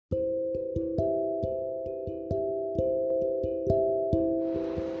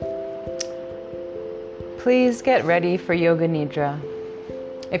Please get ready for Yoga Nidra.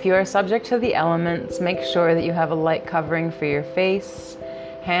 If you are subject to the elements, make sure that you have a light covering for your face,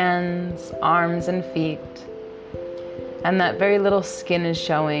 hands, arms, and feet, and that very little skin is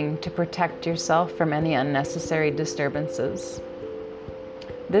showing to protect yourself from any unnecessary disturbances.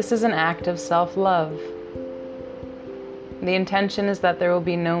 This is an act of self-love. The intention is that there will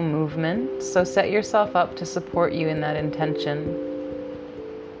be no movement, so set yourself up to support you in that intention.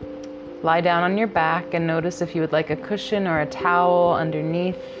 Lie down on your back and notice if you would like a cushion or a towel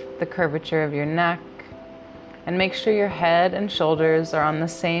underneath the curvature of your neck, and make sure your head and shoulders are on the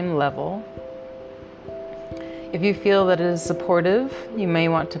same level. If you feel that it is supportive, you may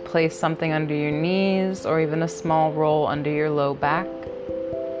want to place something under your knees or even a small roll under your low back.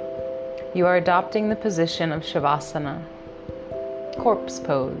 You are adopting the position of Shavasana, corpse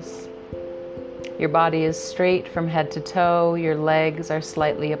pose. Your body is straight from head to toe, your legs are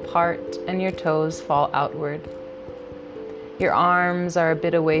slightly apart, and your toes fall outward. Your arms are a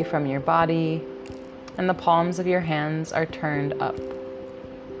bit away from your body, and the palms of your hands are turned up.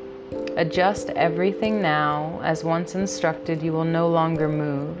 Adjust everything now, as once instructed, you will no longer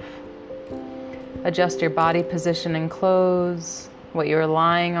move. Adjust your body position and clothes, what you're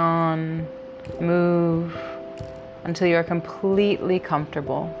lying on, move, until you are completely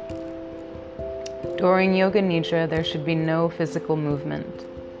comfortable. During Yoga Nidra, there should be no physical movement.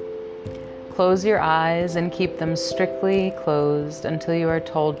 Close your eyes and keep them strictly closed until you are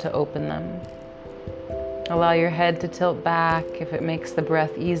told to open them. Allow your head to tilt back if it makes the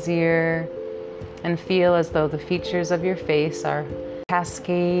breath easier, and feel as though the features of your face are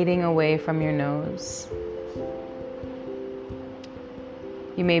cascading away from your nose.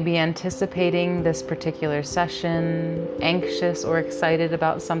 You may be anticipating this particular session, anxious or excited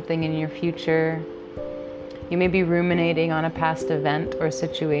about something in your future. You may be ruminating on a past event or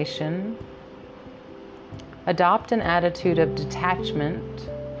situation. Adopt an attitude of detachment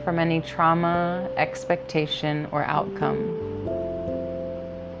from any trauma, expectation, or outcome.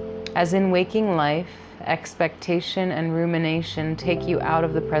 As in waking life, expectation and rumination take you out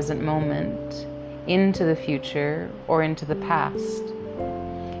of the present moment, into the future, or into the past.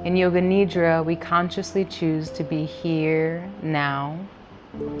 In Yoga Nidra, we consciously choose to be here, now,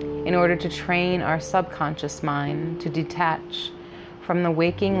 in order to train our subconscious mind to detach from the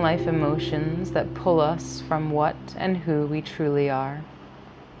waking life emotions that pull us from what and who we truly are.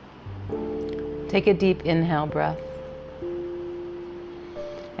 Take a deep inhale breath.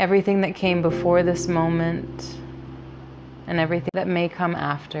 Everything that came before this moment and everything that may come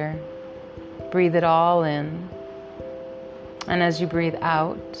after, breathe it all in. And as you breathe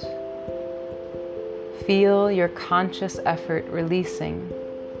out, feel your conscious effort releasing.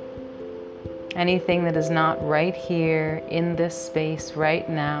 Anything that is not right here in this space right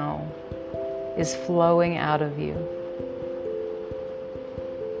now is flowing out of you.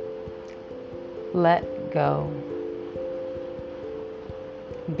 Let go.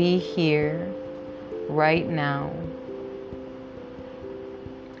 Be here right now.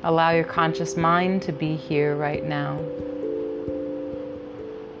 Allow your conscious mind to be here right now.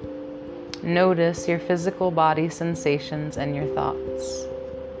 Notice your physical body sensations and your thoughts.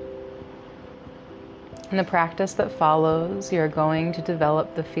 In the practice that follows, you're going to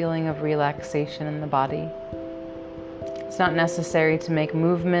develop the feeling of relaxation in the body. It's not necessary to make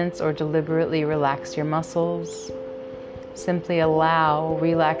movements or deliberately relax your muscles. Simply allow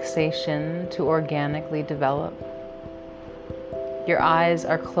relaxation to organically develop. Your eyes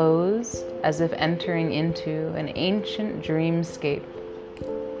are closed as if entering into an ancient dreamscape.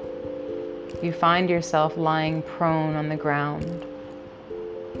 You find yourself lying prone on the ground.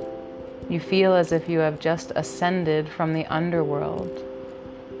 You feel as if you have just ascended from the underworld.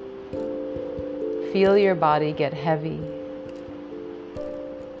 Feel your body get heavy.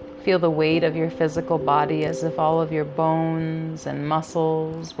 Feel the weight of your physical body as if all of your bones and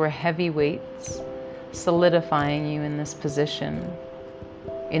muscles were heavy weights, solidifying you in this position,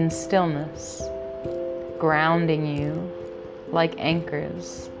 in stillness, grounding you like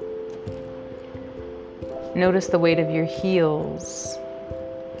anchors. Notice the weight of your heels,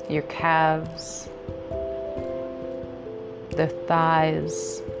 your calves, the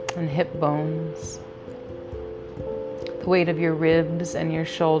thighs and hip bones, the weight of your ribs and your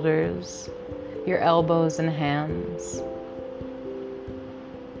shoulders, your elbows and hands.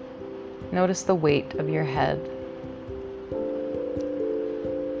 Notice the weight of your head.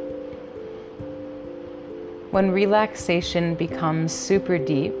 When relaxation becomes super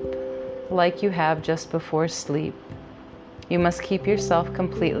deep, like you have just before sleep, you must keep yourself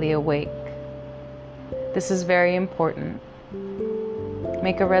completely awake. This is very important.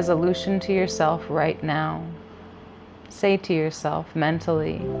 Make a resolution to yourself right now. Say to yourself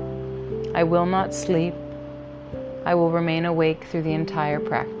mentally, I will not sleep. I will remain awake through the entire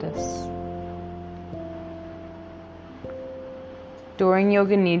practice. During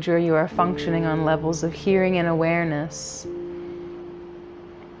Yoga Nidra, you are functioning on levels of hearing and awareness.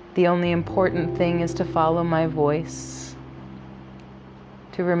 The only important thing is to follow my voice,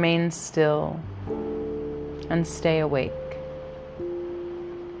 to remain still, and stay awake.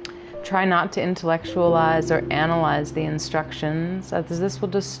 Try not to intellectualize or analyze the instructions, as this will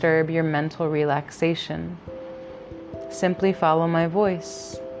disturb your mental relaxation. Simply follow my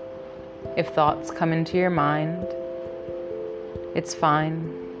voice. If thoughts come into your mind, it's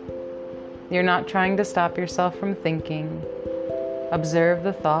fine. You're not trying to stop yourself from thinking. Observe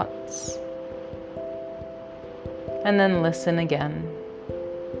the thoughts, and then listen again.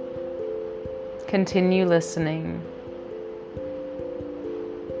 Continue listening.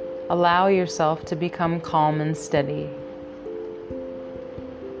 Allow yourself to become calm and steady.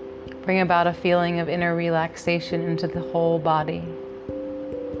 Bring about a feeling of inner relaxation into the whole body.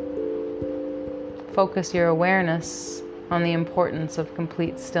 Focus your awareness on the importance of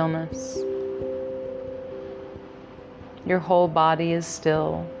complete stillness. Your whole body is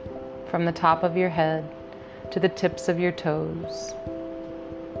still, from the top of your head to the tips of your toes.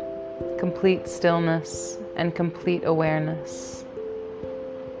 Complete stillness and complete awareness.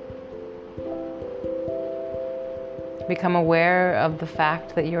 Become aware of the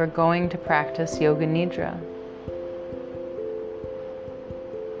fact that you are going to practice Yoga Nidra.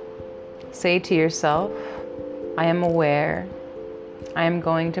 Say to yourself, I am aware. I am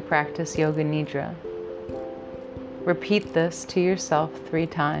going to practice Yoga Nidra. Repeat this to yourself 3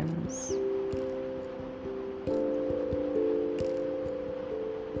 times.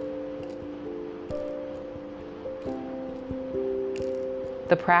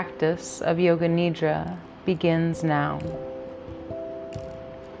 The practice of Yoga Nidra begins now.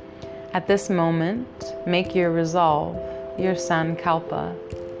 At this moment, make your resolve, your sankalpa.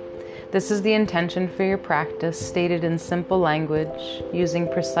 This is the intention for your practice, stated in simple language, using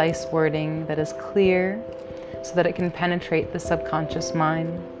precise wording that is clear so that it can penetrate the subconscious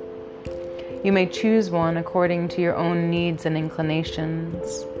mind. You may choose one according to your own needs and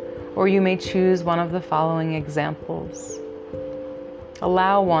inclinations, or you may choose one of the following examples.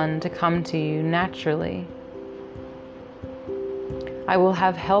 Allow one to come to you naturally. I will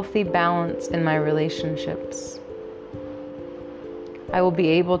have healthy balance in my relationships. I will be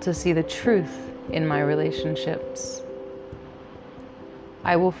able to see the truth in my relationships.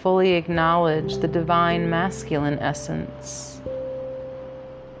 I will fully acknowledge the divine masculine essence.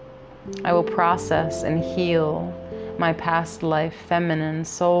 I will process and heal my past life feminine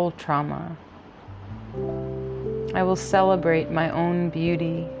soul trauma. I will celebrate my own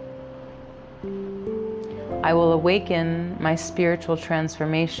beauty. I will awaken my spiritual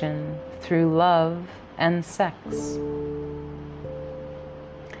transformation through love and sex.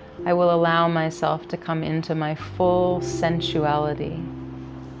 I will allow myself to come into my full sensuality.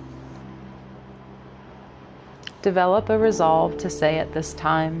 Develop a resolve to say at this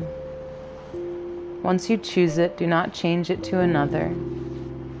time. Once you choose it, do not change it to another.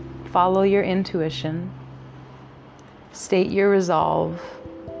 Follow your intuition. State your resolve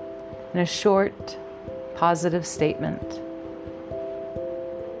in a short, positive statement.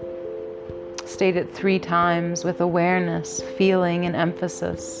 State it 3 times with awareness, feeling, and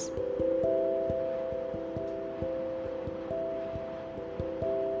emphasis.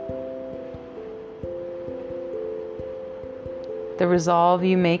 The resolve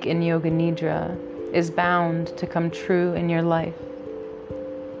you make in Yoga Nidra is bound to come true in your life.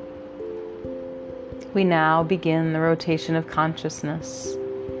 We now begin the rotation of consciousness,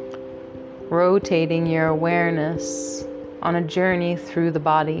 rotating your awareness on a journey through the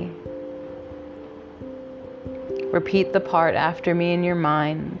body. Repeat the part after me in your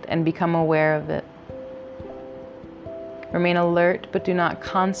mind and become aware of it. Remain alert, but do not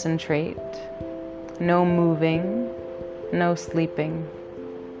concentrate. No moving, no sleeping.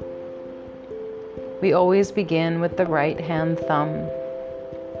 We always begin with the right hand thumb.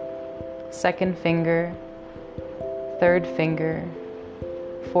 2nd finger, 3rd finger,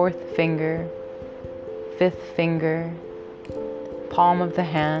 4th finger, 5th finger, palm of the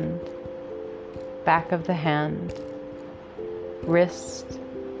hand, back of the hand, wrist,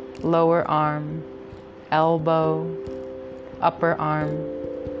 lower arm, elbow, upper arm,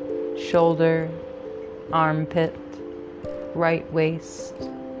 shoulder, armpit, right waist,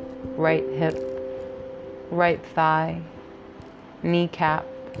 right hip, right thigh, kneecap,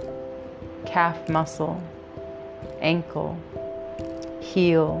 calf muscle, ankle,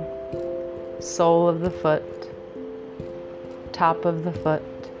 heel, sole of the foot, top of the foot,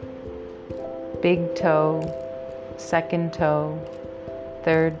 big toe, second toe,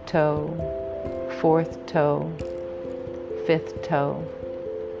 third toe, fourth toe, fifth toe.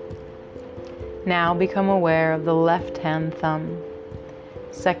 Now become aware of the left hand thumb,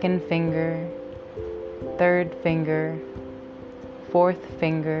 second finger, third finger, fourth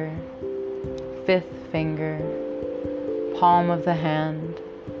finger, fifth finger, palm of the hand,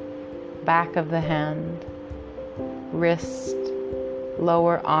 back of the hand, wrist,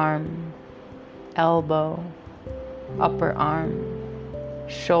 lower arm, elbow, upper arm,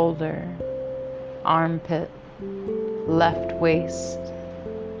 shoulder, armpit, left waist,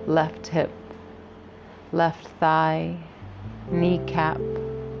 left hip, left thigh, kneecap,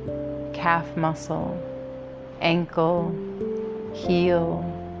 calf muscle, ankle, heel,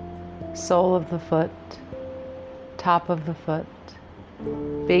 sole of the foot, top of the foot,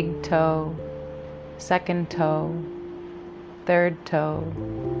 big toe, second toe, third toe,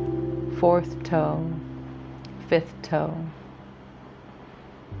 fourth toe, fifth toe.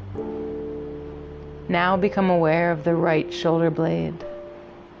 Now become aware of the right shoulder blade,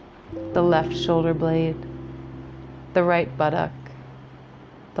 the left shoulder blade, the right buttock,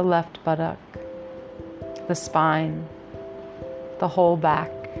 the left buttock, the spine, the whole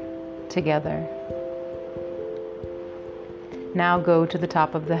back together. Now go to the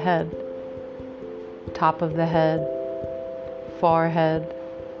top of the head, forehead,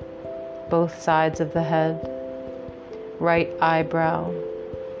 both sides of the head, right eyebrow,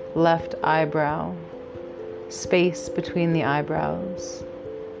 left eyebrow, space between the eyebrows,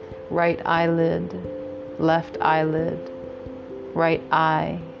 right eyelid, left eyelid, right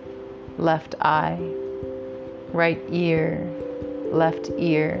eye, left eye, right ear, left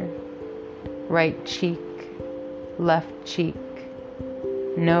ear, right cheek, left cheek,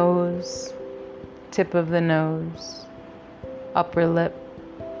 nose, tip of the nose, upper lip,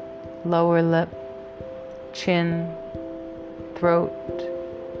 lower lip, chin, throat,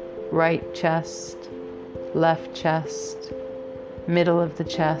 right chest, left chest, middle of the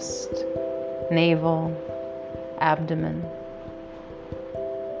chest, navel, abdomen.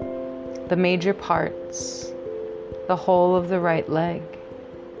 The major parts, the whole of the right leg,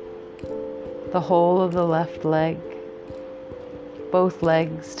 the whole of the left leg, both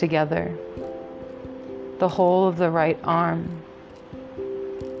legs together, the whole of the right arm,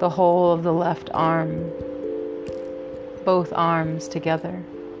 the whole of the left arm, both arms together,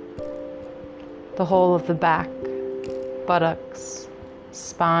 the whole of the back, buttocks,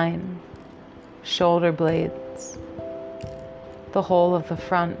 spine, shoulder blades, the whole of the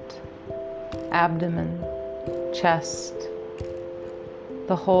front, abdomen, chest,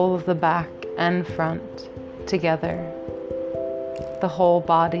 the whole of the back and front together, the whole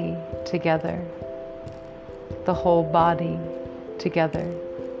body together, the whole body together,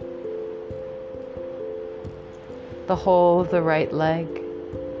 the whole of the right leg,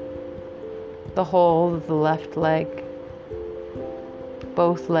 the whole of the left leg,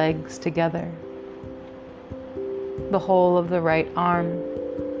 both legs together, the whole of the right arm,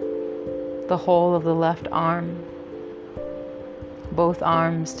 the whole of the left arm, both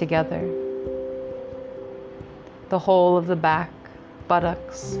arms together, the whole of the back,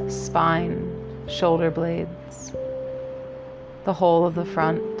 buttocks, spine, shoulder blades, the whole of the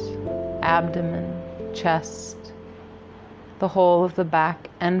front, abdomen, chest, the whole of the back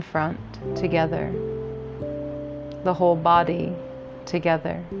and front together, the whole body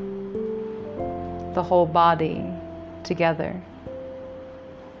together, the whole body together.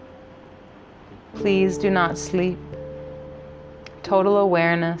 Please do not sleep. Total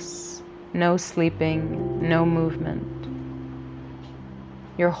awareness, no sleeping, no movement.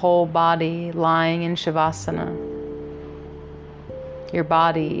 Your whole body lying in Shavasana. Your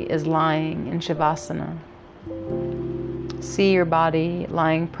body is lying in Shavasana. See your body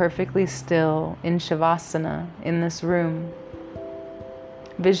lying perfectly still in Shavasana in this room.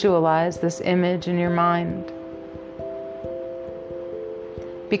 Visualize this image in your mind.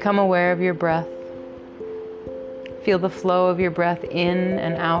 Become aware of your breath. Feel the flow of your breath in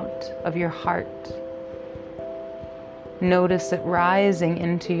and out of your heart. Notice it rising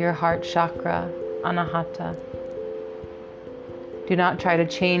into your heart chakra, Anahata. Do not try to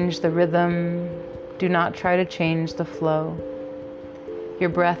change the rhythm. Do not try to change the flow. Your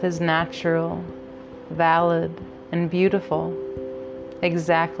breath is natural, valid, and beautiful,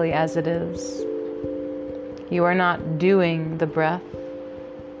 exactly as it is. You are not doing the breath.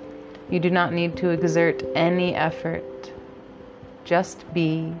 You do not need to exert any effort. Just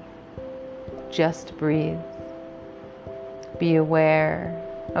be, just breathe. Be aware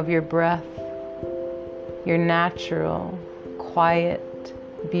of your breath, your natural, quiet,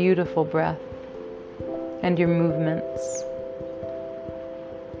 beautiful breath, and your movements.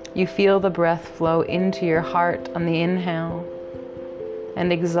 You feel the breath flow into your heart on the inhale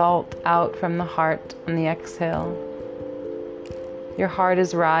and exalt out from the heart on the exhale. Your heart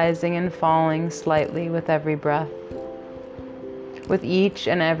is rising and falling slightly with every breath. With each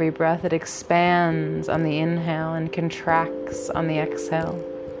and every breath, it expands on the inhale and contracts on the exhale.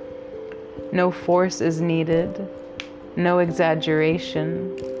 No force is needed, no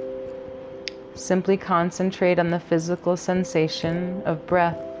exaggeration. Simply concentrate on the physical sensation of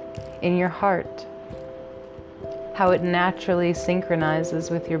breath in your heart, how it naturally synchronizes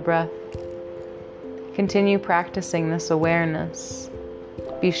with your breath. Continue practicing this awareness.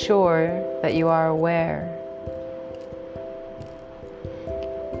 Be sure that you are aware.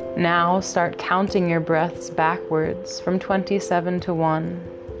 Now start counting your breaths backwards from 27 to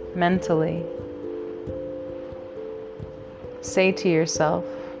 1 mentally. Say to yourself,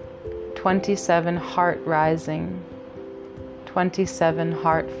 27 heart rising, 27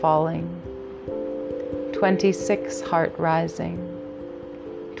 heart falling, 26 heart rising,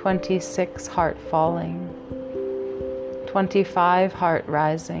 26 heart falling, 25 heart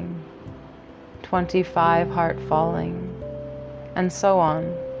rising, 25 heart falling, and so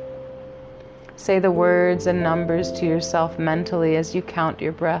on. Say the words and numbers to yourself mentally as you count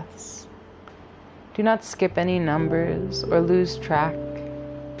your breaths. Do not skip any numbers or lose track.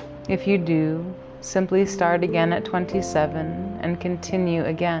 If you do, simply start again at 27 and continue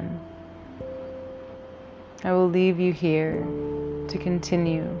again. I will leave you here to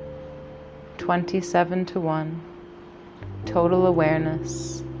continue 27 to 1, total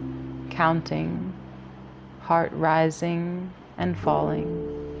awareness, counting, heart rising and falling.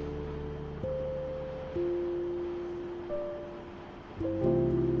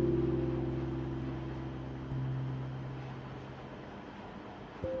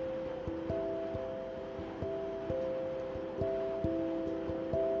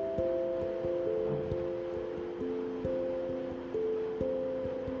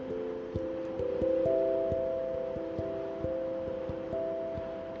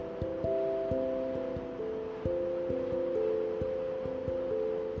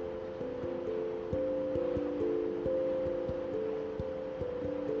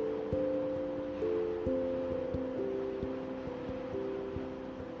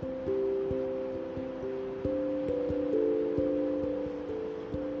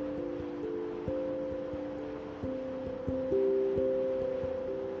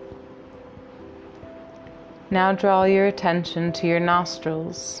 Now draw your attention to your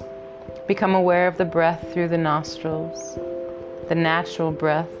nostrils. Become aware of the breath through the nostrils, the natural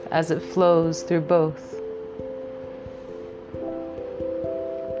breath as it flows through both.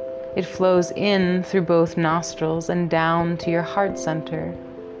 It flows in through both nostrils and down to your heart center.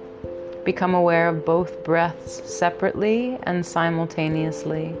 Become aware of both breaths separately and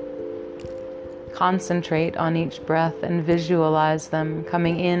simultaneously. Concentrate on each breath and visualize them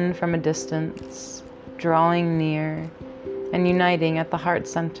coming in from a distance, drawing near, and uniting at the heart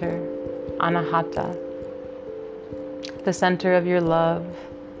center, Anahata, the center of your love,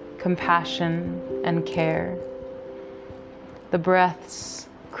 compassion, and care. The breaths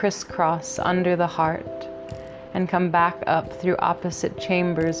crisscross under the heart and come back up through opposite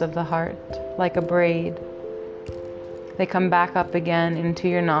chambers of the heart, like a braid. They come back up again into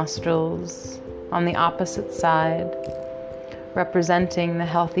your nostrils on the opposite side, representing the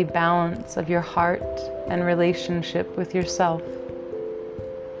healthy balance of your heart and relationship with yourself.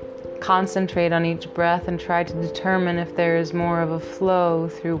 Concentrate on each breath and try to determine if there is more of a flow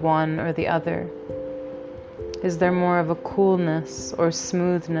through one or the other. Is there more of a coolness or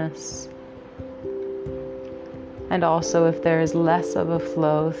smoothness? And also if there is less of a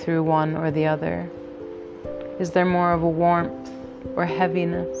flow through one or the other. Is there more of a warmth or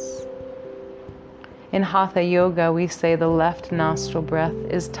heaviness? In Hatha Yoga, we say the left nostril breath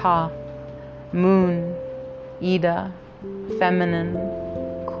is Ta, moon, Ida, feminine,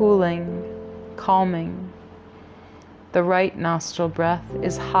 cooling, calming. The right nostril breath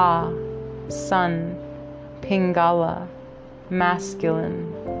is Ha, sun, Pingala,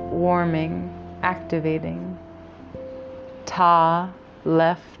 masculine, warming, activating. Ta,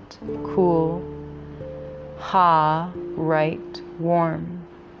 left, cool. Ha, right, warm.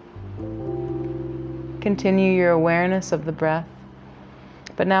 Continue your awareness of the breath,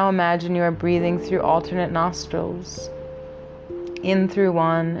 but now imagine you are breathing through alternate nostrils, in through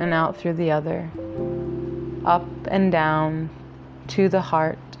one and out through the other, up and down, to the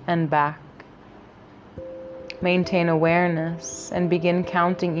heart and back. Maintain awareness and begin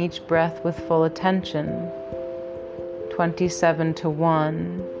counting each breath with full attention. 27 to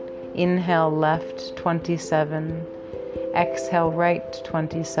 1. Inhale left, 27. Exhale right,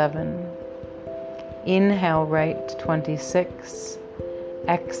 27. Inhale right, 26.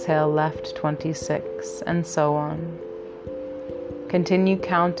 Exhale left, 26, and so on. Continue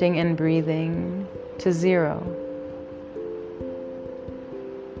counting and breathing to 0.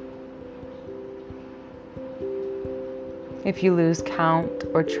 If you lose count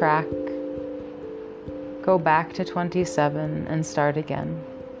or track, go back to 27 and start again.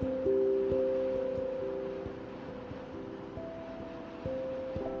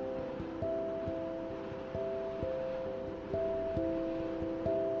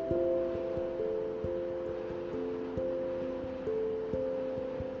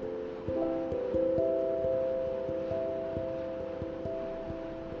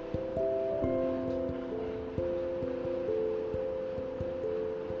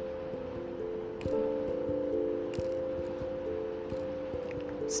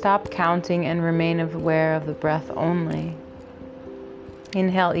 Stop counting and remain aware of the breath only.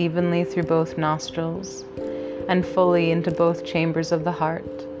 Inhale evenly through both nostrils and fully into both chambers of the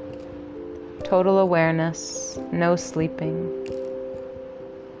heart. Total awareness, no sleeping.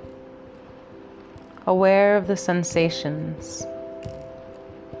 Aware of the sensations.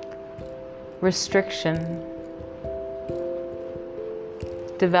 Restriction.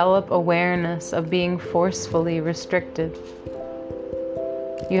 Develop awareness of being forcefully restricted.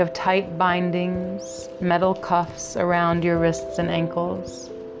 You have tight bindings, metal cuffs around your wrists and ankles.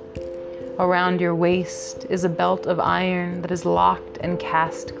 Around your waist is a belt of iron that is locked and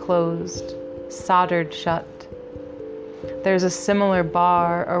cast closed, soldered shut. There's a similar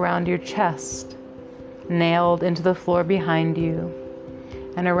bar around your chest, nailed into the floor behind you,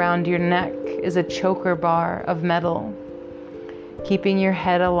 and around your neck is a choker bar of metal, keeping your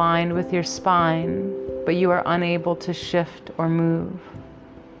head aligned with your spine, but you are unable to shift or move.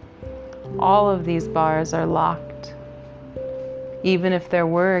 All of these bars are locked. Even if there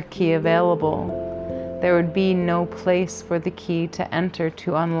were a key available, there would be no place for the key to enter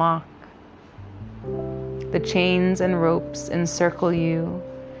to unlock. The chains and ropes encircle you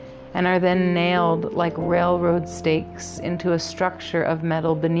and are then nailed like railroad stakes into a structure of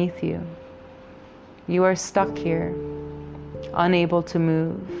metal beneath you. You are stuck here, unable to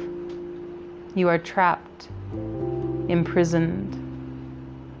move. You are trapped, imprisoned.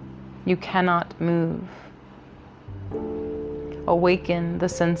 You cannot move. Awaken the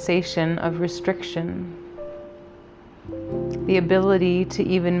sensation of restriction. The ability to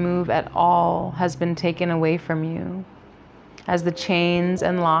even move at all has been taken away from you, as the chains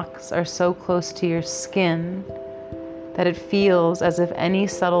and locks are so close to your skin that it feels as if any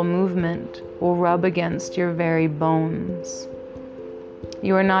subtle movement will rub against your very bones.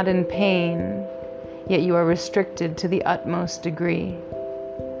 You are not in pain, yet you are restricted to the utmost degree.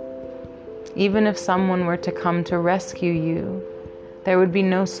 Even if someone were to come to rescue you, there would be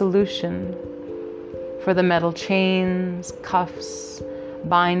no solution, for the metal chains, cuffs,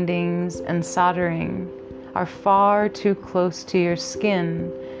 bindings, and soldering are far too close to your skin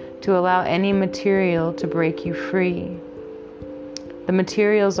to allow any material to break you free. The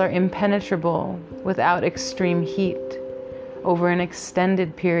materials are impenetrable without extreme heat over an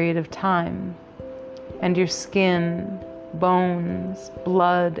extended period of time, and your skin, bones,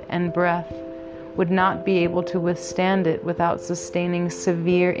 blood, and breath would not be able to withstand it without sustaining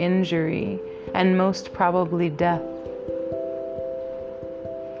severe injury and most probably death.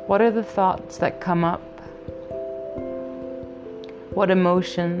 What are the thoughts that come up? What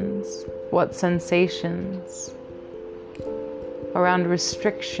emotions, what sensations around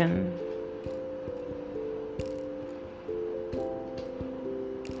restriction?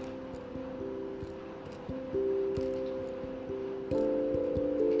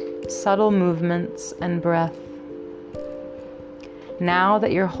 Subtle movements and breath. Now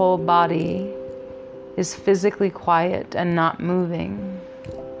that your whole body is physically quiet and not moving,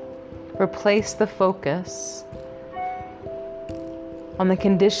 replace the focus on the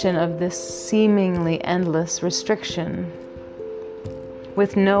condition of this seemingly endless restriction.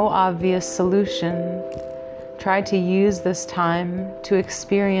 With no obvious solution, try to use this time to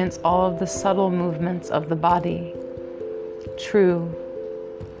experience all of the subtle movements of the body. True.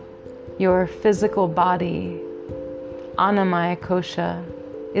 Your physical body, Annamaya Kosha,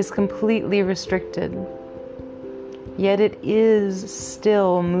 is completely restricted, yet it is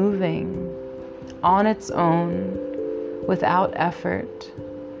still moving on its own, without effort,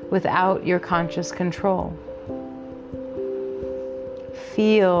 without your conscious control.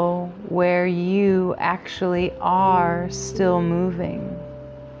 feel where you actually are still moving,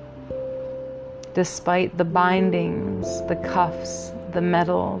 despite the bindings, the cuffs, the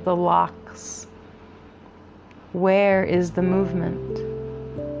metal, the locks. Where is the movement?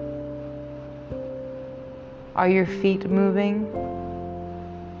 Are your feet moving?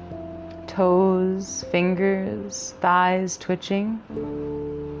 Toes, fingers, thighs twitching?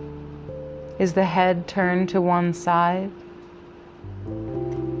 Is the head turned to one side?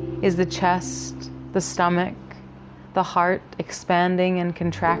 Is the chest, the stomach, the heart expanding and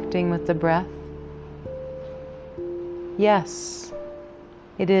contracting with the breath? Yes,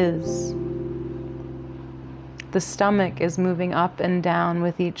 it is. The stomach is moving up and down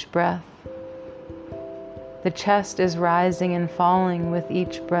with each breath. The chest is rising and falling with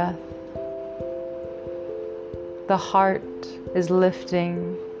each breath. The heart is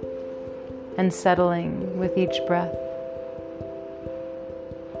lifting and settling with each breath.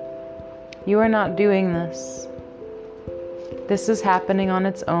 You are not doing this. This is happening on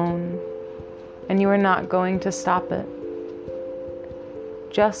its own, and you are not going to stop it.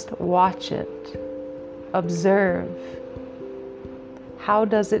 Just watch it. Observe. How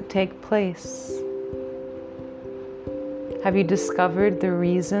does it take place? Have you discovered the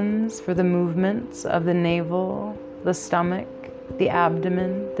reasons for the movements of the navel, the stomach, the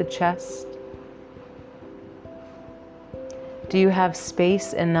abdomen, the chest? Do you have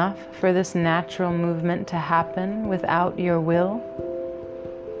space enough for this natural movement to happen without your will?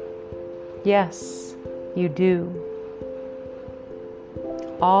 Yes, you do.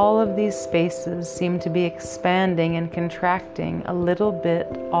 All of these spaces seem to be expanding and contracting a little bit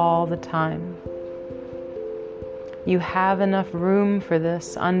all the time. You have enough room for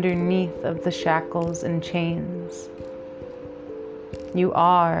this underneath of the shackles and chains. You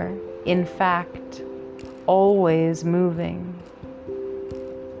are, in fact, always moving.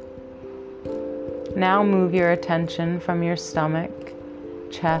 Now move your attention from your stomach,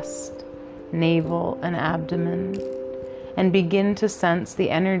 chest, navel, and abdomen, and begin to sense the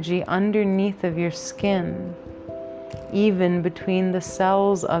energy underneath of your skin, even between the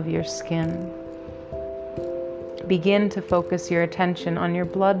cells of your skin. Begin to focus your attention on your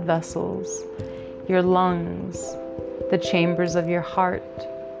blood vessels, your lungs, the chambers of your heart,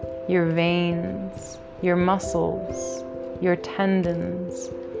 your veins, your muscles, your tendons,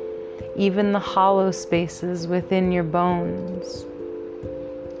 even the hollow spaces within your bones.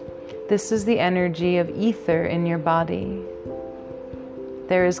 This is the energy of ether in your body.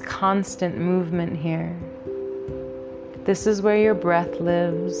 There is constant movement here. This is where your breath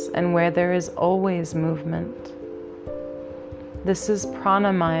lives and where there is always movement. This is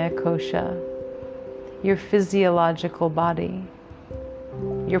pranamaya kosha, your physiological body,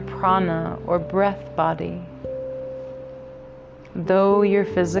 your prana or breath body. Though your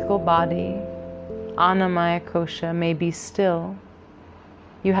physical body, annamaya kosha, may be still,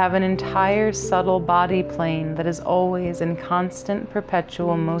 you have an entire subtle body plane that is always in constant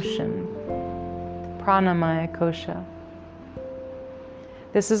perpetual motion, pranamaya kosha.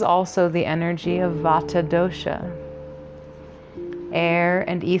 This is also the energy of vata dosha, air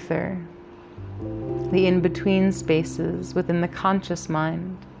and ether, the in-between spaces within the conscious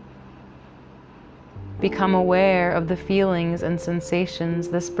mind. Become aware of the feelings and sensations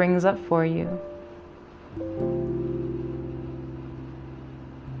this brings up for you.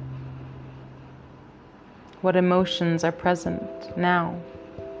 What emotions are present now?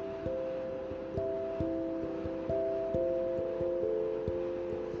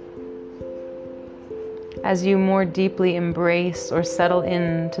 As you more deeply embrace or settle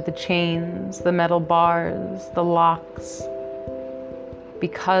into the chains, the metal bars, the locks,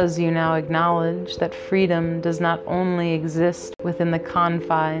 because you now acknowledge that freedom does not only exist within the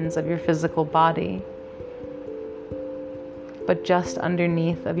confines of your physical body, but just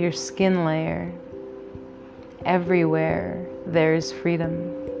underneath of your skin layer. Everywhere there is freedom.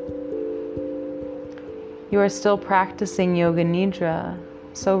 You are still practicing yoga nidra,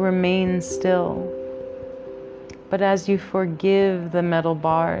 so remain still. But as you forgive the metal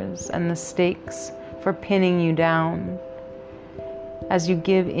bars and the stakes for pinning you down, as you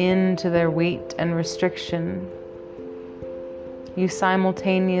give in to their weight and restriction, you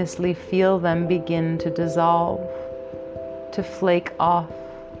simultaneously feel them begin to dissolve, to flake off,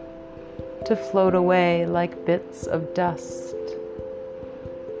 to float away like bits of dust.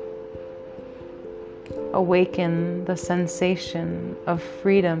 Awaken the sensation of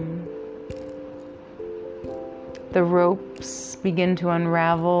freedom. The ropes begin to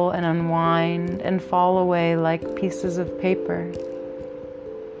unravel and unwind and fall away like pieces of paper.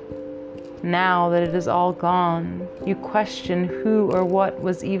 Now that it is all gone, you question who or what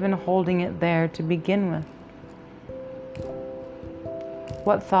was even holding it there to begin with.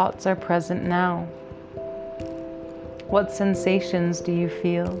 What thoughts are present now? What sensations do you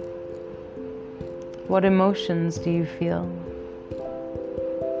feel? What emotions do you feel?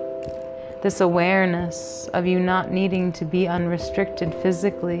 This awareness of you not needing to be unrestricted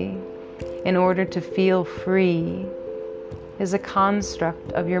physically in order to feel free is a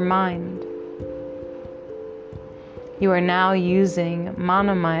construct of your mind. You are now using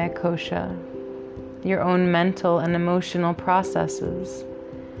Manomaya Kosha, your own mental and emotional processes,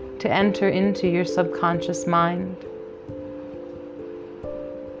 to enter into your subconscious mind.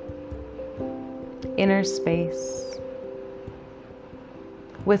 Inner space.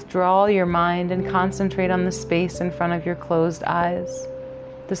 Withdraw your mind and concentrate on the space in front of your closed eyes,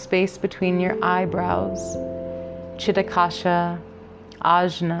 the space between your eyebrows, Chitakasha,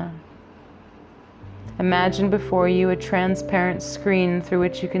 Ajna. Imagine before you a transparent screen through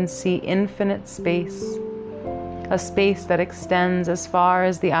which you can see infinite space, a space that extends as far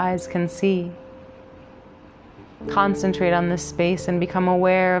as the eyes can see. Concentrate on this space and become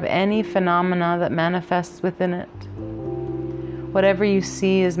aware of any phenomena that manifests within it. Whatever you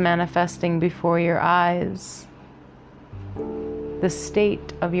see is manifesting before your eyes, the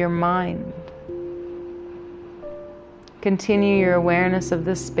state of your mind. Continue your awareness of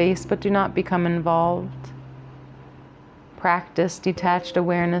this space, but do not become involved. Practice detached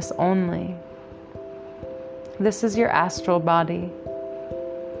awareness only. This is your astral body,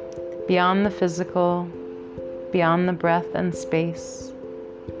 beyond the physical, beyond the breath and space,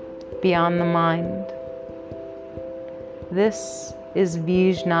 beyond the mind. This is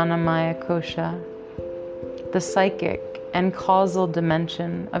Vijnanamaya Kosha, the psychic and causal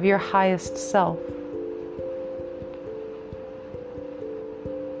dimension of your highest self.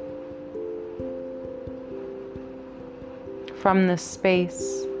 From this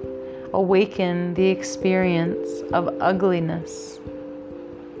space, awaken the experience of ugliness,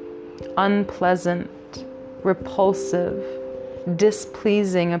 unpleasant, repulsive,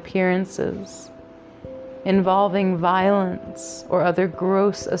 displeasing appearances involving violence or other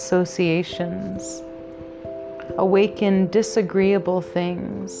gross associations. Awaken disagreeable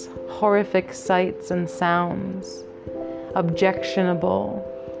things, horrific sights and sounds, objectionable,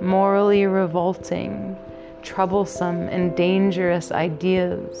 morally revolting, troublesome and dangerous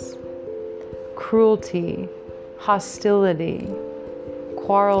ideas, cruelty, hostility,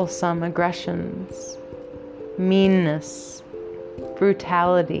 quarrelsome aggressions, meanness,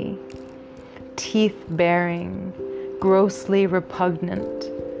 brutality, teeth-baring, grossly repugnant,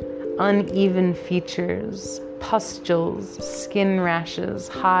 uneven features, pustules, skin rashes,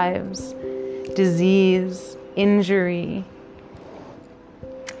 hives, disease, injury,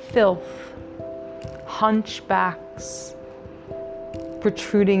 filth, hunchbacks,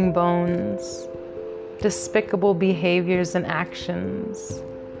 protruding bones, despicable behaviors and actions,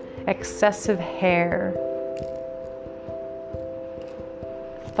 excessive hair,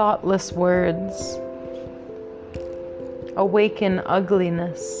 thoughtless words. Awaken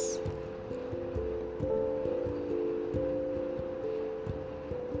ugliness.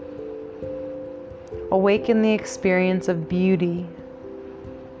 Awaken the experience of beauty.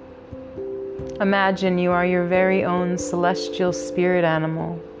 Imagine you are your very own celestial spirit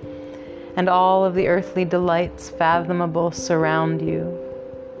animal, and all of the earthly delights fathomable surround you.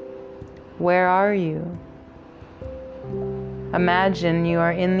 Where are you? Imagine you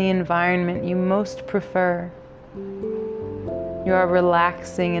are in the environment you most prefer. You are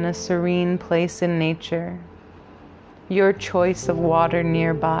relaxing in a serene place in nature, your choice of water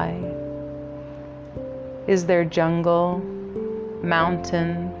nearby. Is there jungle,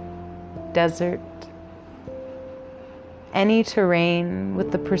 mountain, desert? Any terrain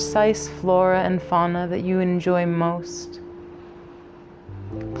with the precise flora and fauna that you enjoy most.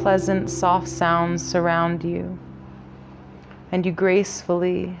 Pleasant, soft sounds surround you, and you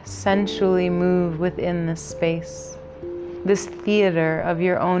gracefully, sensually move within this space, this theater of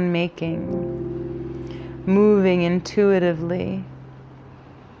your own making, moving intuitively.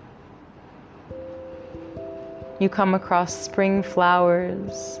 You come across spring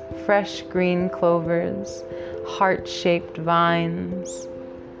flowers, fresh green clovers, heart-shaped vines,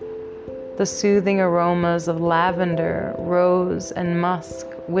 the soothing aromas of lavender, rose, and musk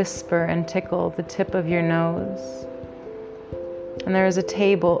whisper and tickle the tip of your nose. And there is a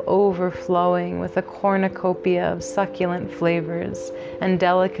table overflowing with a cornucopia of succulent flavors and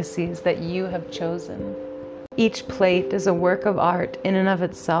delicacies that you have chosen. Each plate is a work of art in and of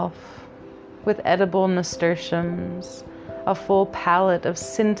itself, with edible nasturtiums, a full palette of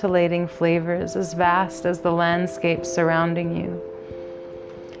scintillating flavors as vast as the landscape surrounding you.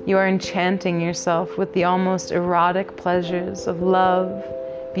 You are enchanting yourself with the almost erotic pleasures of love,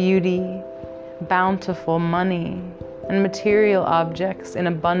 beauty, bountiful money, and material objects in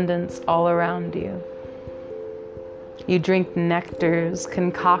abundance all around you. You drink nectars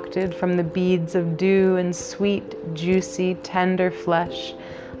concocted from the beads of dew and sweet, juicy, tender flesh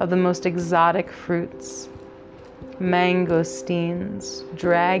of the most exotic fruits. Mangosteens,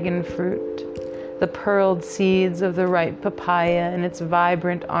 dragon fruit, the pearled seeds of the ripe papaya and its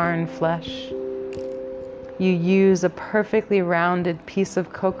vibrant iron flesh. You use a perfectly rounded piece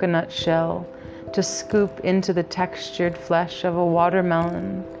of coconut shell to scoop into the textured flesh of a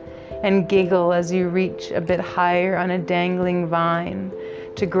watermelon and giggle as you reach a bit higher on a dangling vine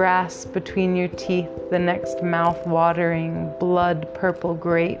to grasp between your teeth the next mouth-watering, blood-purple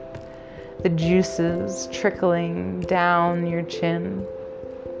grape, the juices trickling down your chin.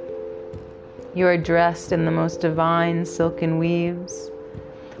 You are dressed in the most divine silken weaves,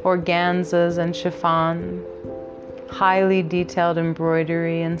 organzas and chiffon, highly detailed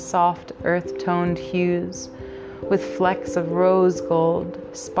embroidery and soft earth-toned hues with flecks of rose gold,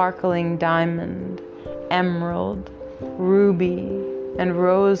 sparkling diamond, emerald, ruby, and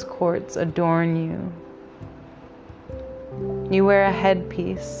rose quartz adorn you. You wear a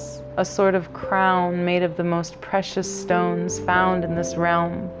headpiece, a sort of crown made of the most precious stones found in this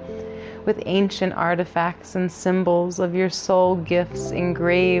realm, with ancient artifacts and symbols of your soul gifts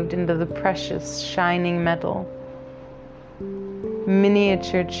engraved into the precious, shining metal.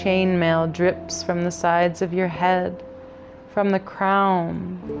 Miniature chainmail drips from the sides of your head, from the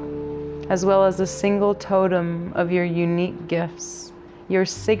crown, as well as a single totem of your unique gifts, your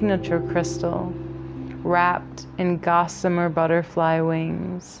signature crystal, wrapped in gossamer butterfly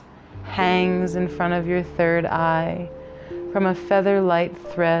wings, hangs in front of your third eye, from a feather-light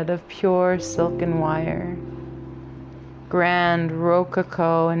thread of pure silken wire. Grand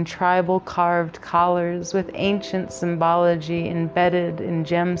rococo and tribal carved collars with ancient symbology embedded in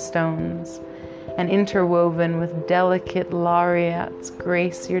gemstones and interwoven with delicate laureates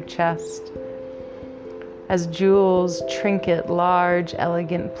grace your chest, as jewels trinket large,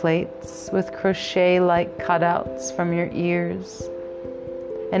 elegant plates with crochet-like cutouts from your ears,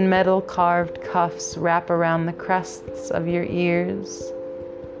 and metal-carved cuffs wrap around the crests of your ears,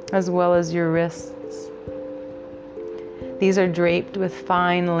 as well as your wrists. These are draped with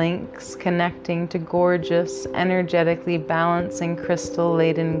fine links connecting to gorgeous, energetically balancing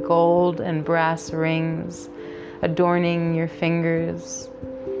crystal-laden gold and brass rings adorning your fingers.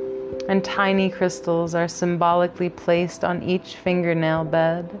 And tiny crystals are symbolically placed on each fingernail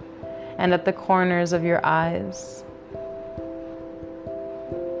bed and at the corners of your eyes.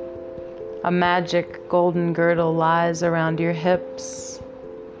 A magic golden girdle lies around your hips,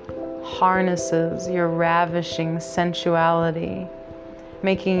 harnesses your ravishing sensuality,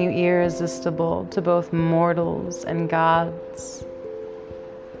 making you irresistible to both mortals and gods.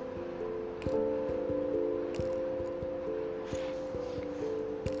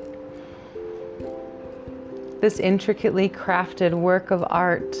 This intricately crafted work of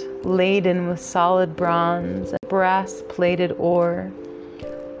art, laden with solid bronze and brass-plated ore,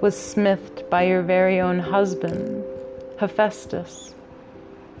 was smithed by your very own husband, Hephaestus.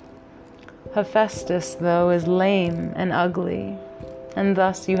 Hephaestus, though, is lame and ugly, and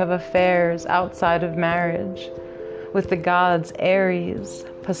thus you have affairs outside of marriage with the gods Ares,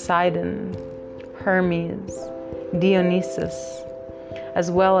 Poseidon, Hermes, Dionysus, as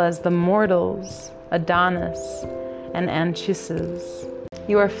well as the mortals, Adonis and Anchises.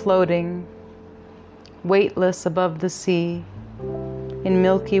 You are floating, weightless above the sea, in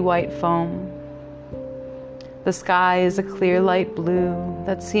milky white foam. The sky is a clear light blue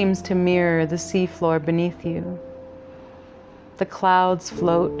that seems to mirror the seafloor beneath you. The clouds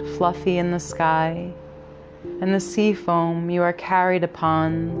float fluffy in the sky, and the sea foam you are carried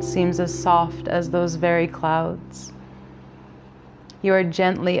upon seems as soft as those very clouds. You are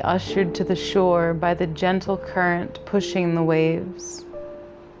gently ushered to the shore by the gentle current pushing the waves.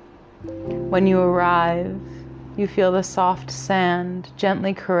 When you arrive, you feel the soft sand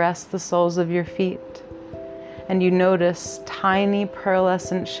gently caress the soles of your feet, and you notice tiny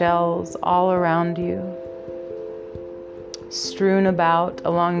pearlescent shells all around you. Strewn about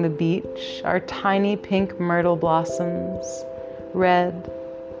along the beach are tiny pink myrtle blossoms, red,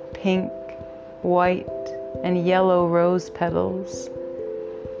 pink, white, and yellow rose petals.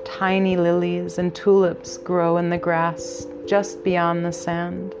 Tiny lilies and tulips grow in the grass just beyond the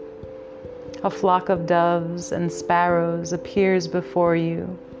sand. A flock of doves and sparrows appears before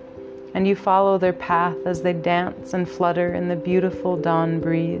you, and you follow their path as they dance and flutter in the beautiful dawn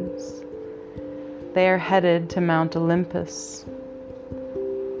breeze. They are headed to Mount Olympus.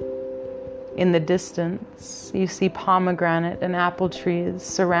 In the distance, you see pomegranate and apple trees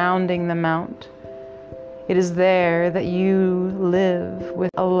surrounding the mount. It is there that you live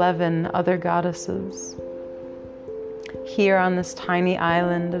with 11 other goddesses. Here on this tiny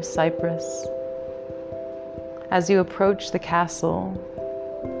island of Cyprus, as you approach the castle,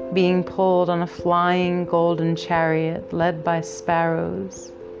 being pulled on a flying golden chariot led by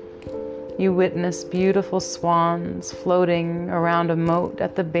sparrows, you witness beautiful swans floating around a moat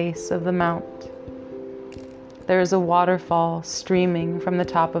at the base of the mount. There is a waterfall streaming from the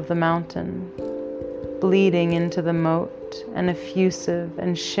top of the mountain, bleeding into the moat, an effusive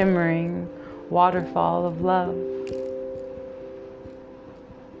and shimmering waterfall of love.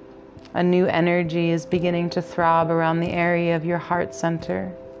 A new energy is beginning to throb around the area of your heart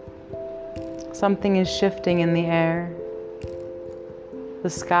center. Something is shifting in the air. The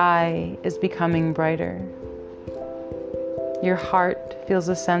sky is becoming brighter. Your heart feels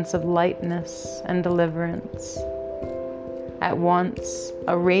a sense of lightness and deliverance. At once,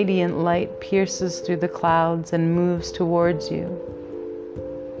 a radiant light pierces through the clouds and moves towards you.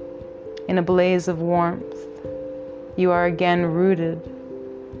 In a blaze of warmth, you are again rooted,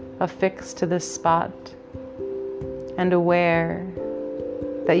 affixed to this spot, and aware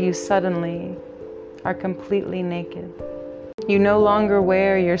that you suddenly are completely naked. You no longer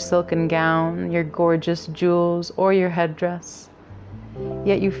wear your silken gown, your gorgeous jewels, or your headdress,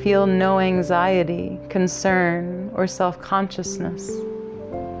 yet you feel no anxiety, concern, or self-consciousness.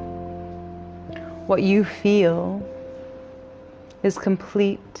 What you feel is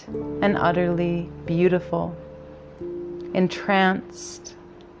complete and utterly beautiful, entranced.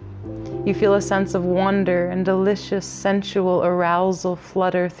 You feel a sense of wonder and delicious sensual arousal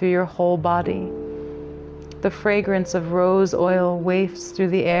flutter through your whole body. The fragrance of rose oil wafts through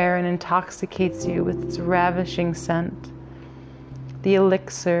the air and intoxicates you with its ravishing scent, the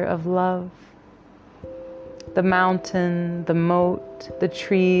elixir of love. The mountain, the moat, the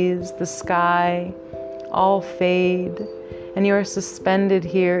trees, the sky, all fade, and you are suspended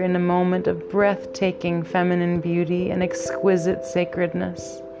here in a moment of breathtaking feminine beauty and exquisite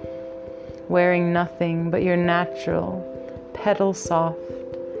sacredness, wearing nothing but your natural, petal-soft,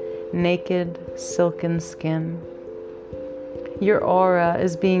 naked, silken skin. Your aura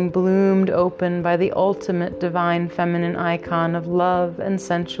is being bloomed open by the ultimate divine feminine icon of love and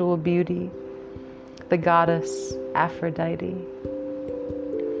sensual beauty, the goddess Aphrodite.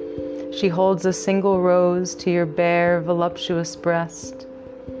 She holds a single rose to your bare, voluptuous breast,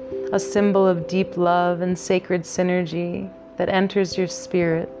 a symbol of deep love and sacred synergy that enters your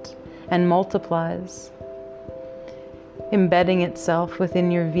spirit and multiplies, embedding itself within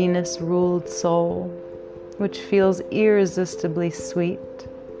your Venus-ruled soul, which feels irresistibly sweet,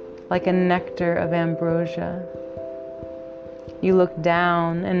 like a nectar of ambrosia. You look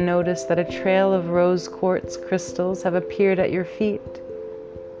down and notice that a trail of rose quartz crystals have appeared at your feet.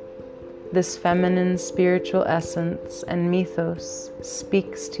 This feminine spiritual essence and mythos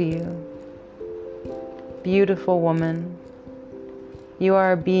speaks to you. Beautiful woman, you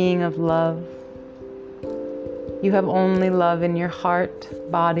are a being of love. You have only love in your heart,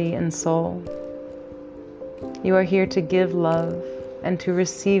 body, and soul. You are here to give love and to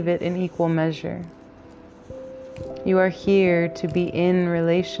receive it in equal measure. You are here to be in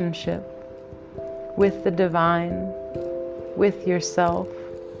relationship with the divine, with yourself,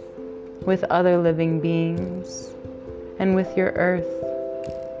 with other living beings, and with your earth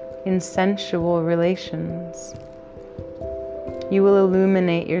in sensual relations. You will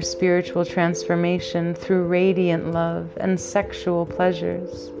illuminate your spiritual transformation through radiant love and sexual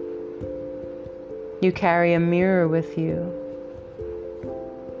pleasures. You carry a mirror with you.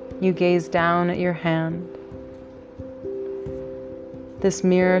 You gaze down at your hand. This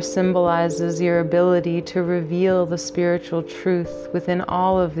mirror symbolizes your ability to reveal the spiritual truth within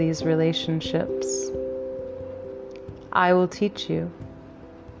all of these relationships. I will teach you.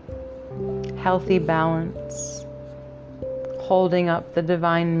 Healthy balance. Holding up the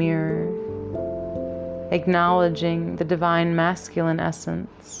divine mirror, acknowledging the divine masculine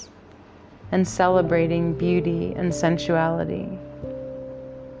essence, and celebrating beauty and sensuality.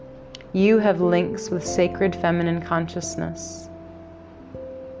 You have links with sacred feminine consciousness.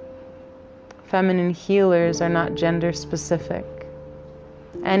 Feminine healers are not gender specific.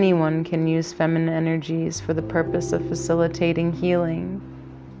 Anyone can use feminine energies for the purpose of facilitating healing.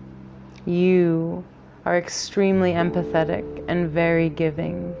 You are extremely empathetic and very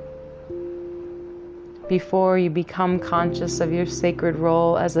giving. Before you become conscious of your sacred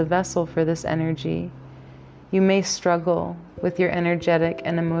role as a vessel for this energy, you may struggle with your energetic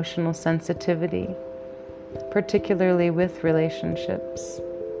and emotional sensitivity, particularly with relationships.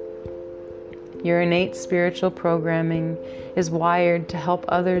 Your innate spiritual programming is wired to help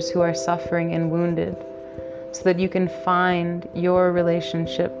others who are suffering and wounded, so that you can find your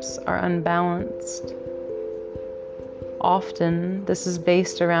relationships are unbalanced. Often, this is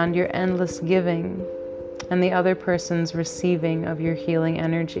based around your endless giving and the other person's receiving of your healing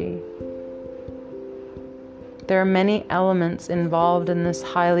energy. There are many elements involved in this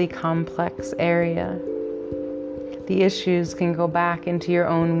highly complex area. The issues can go back into your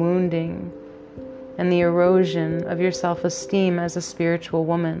own wounding and the erosion of your self-esteem as a spiritual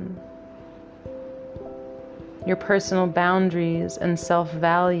woman. Your personal boundaries and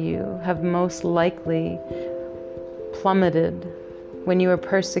self-value have most likely plummeted when you were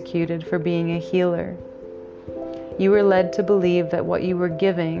persecuted for being a healer. You were led to believe that what you were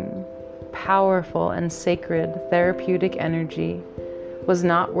giving, powerful and sacred therapeutic energy, was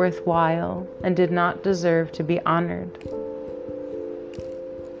not worthwhile and did not deserve to be honored.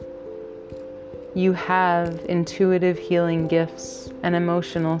 You have intuitive healing gifts and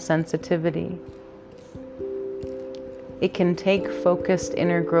emotional sensitivity. It can take focused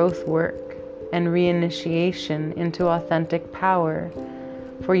inner growth work and reinitiation into authentic power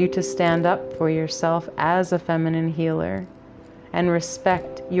for you to stand up for yourself as a feminine healer and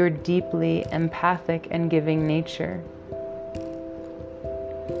respect your deeply empathic and giving nature.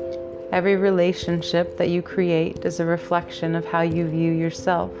 Every relationship that you create is a reflection of how you view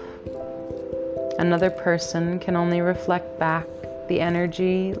yourself. Another person can only reflect back the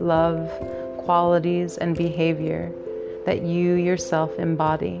energy, love, qualities, and behavior that you yourself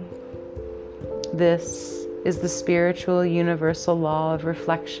embody. This is the spiritual universal law of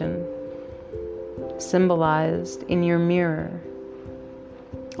reflection, symbolized in your mirror.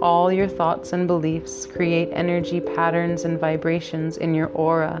 All your thoughts and beliefs create energy patterns and vibrations in your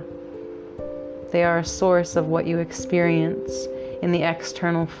aura. They are a source of what you experience in the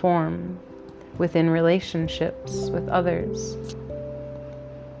external form, within relationships with others.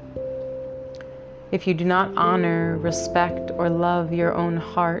 If you do not honor, respect, or love your own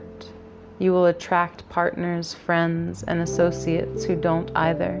heart, you will attract partners, friends, and associates who don't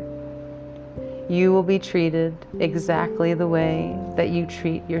either. You will be treated exactly the way that you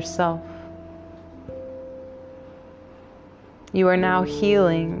treat yourself. You are now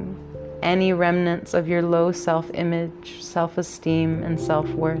healing any remnants of your low self-image, self-esteem, and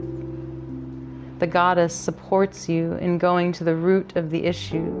self-worth. The goddess supports you in going to the root of the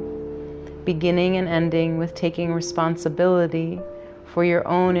issue, beginning and ending with taking responsibility for your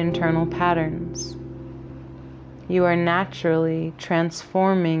own internal patterns. You are naturally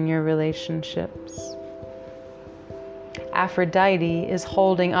transforming your relationships. Aphrodite is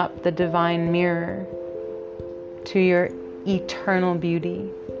holding up the divine mirror to your eternal beauty,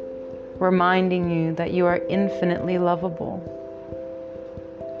 reminding you that you are infinitely lovable.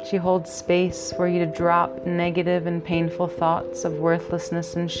 She holds space for you to drop negative and painful thoughts of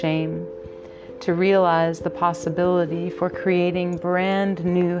worthlessness and shame, to realize the possibility for creating brand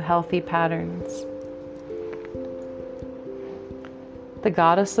new healthy patterns. The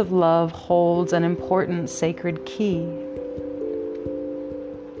goddess of love holds an important sacred key.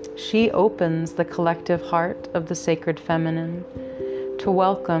 She opens the collective heart of the sacred feminine to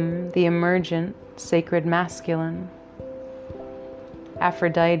welcome the emergent sacred masculine.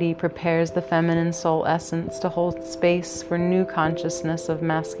 Aphrodite prepares the feminine soul essence to hold space for new consciousness of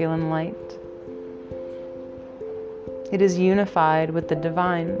masculine light. It is unified with the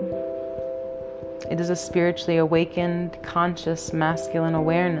divine. It is a spiritually awakened, conscious masculine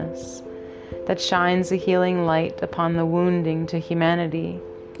awareness that shines a healing light upon the wounding to humanity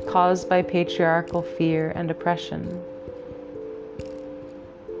caused by patriarchal fear and oppression.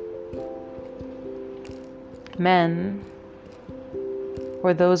 Men,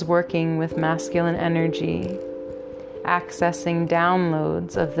 or those working with masculine energy, accessing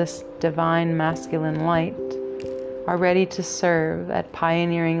downloads of this divine masculine light, are ready to serve at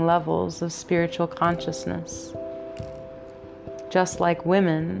pioneering levels of spiritual consciousness. Just like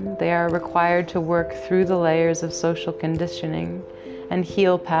women, they are required to work through the layers of social conditioning and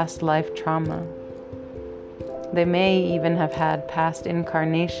heal past life trauma. They may even have had past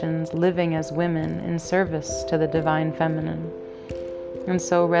incarnations living as women in service to the divine feminine, and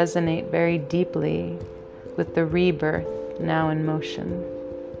so resonate very deeply with the rebirth now in motion.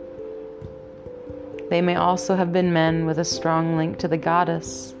 They may also have been men with a strong link to the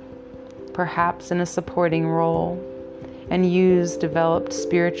goddess, perhaps in a supporting role, and use developed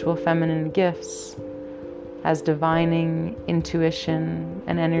spiritual feminine gifts as divining, intuition,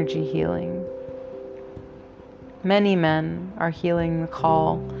 and energy healing. Many men are healing the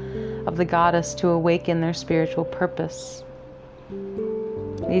call of the goddess to awaken their spiritual purpose.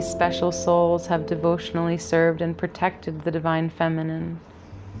 These special souls have devotionally served and protected the divine feminine.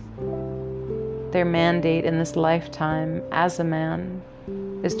 Their mandate in this lifetime as a man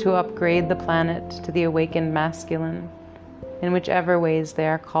is to upgrade the planet to the awakened masculine in whichever ways they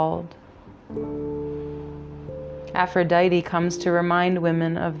are called. Aphrodite comes to remind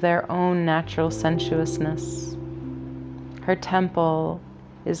women of their own natural sensuousness. Her temple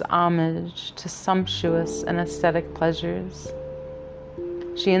is homage to sumptuous and aesthetic pleasures.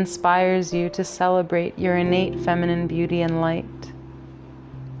 She inspires you to celebrate your innate feminine beauty and light.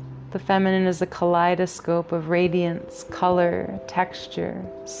 The feminine is a kaleidoscope of radiance, color, texture,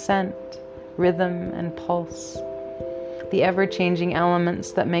 scent, rhythm, and pulse. The ever-changing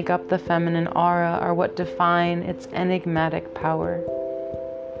elements that make up the feminine aura are what define its enigmatic power.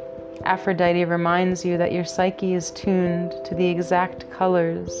 Aphrodite reminds you that your psyche is tuned to the exact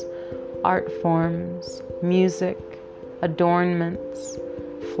colors, art forms, music, adornments,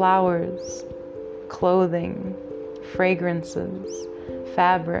 flowers, clothing, fragrances,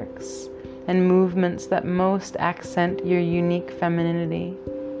 fabrics, and movements that most accent your unique femininity.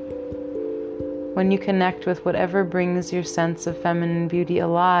 When you connect with whatever brings your sense of feminine beauty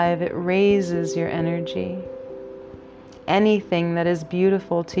alive, it raises your energy. Anything that is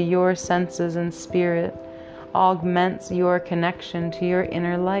beautiful to your senses and spirit augments your connection to your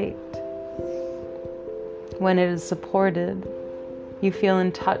inner light. When it is supported, you feel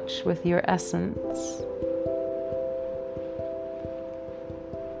in touch with your essence.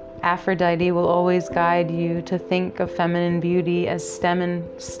 Aphrodite will always guide you to think of feminine beauty as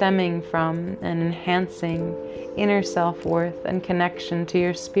stemming from and enhancing inner self-worth and connection to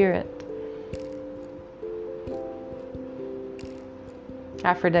your spirit.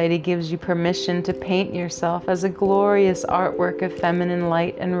 Aphrodite gives you permission to paint yourself as a glorious artwork of feminine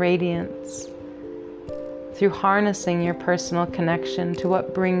light and radiance. Through harnessing your personal connection to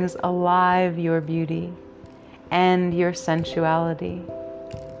what brings alive your beauty and your sensuality.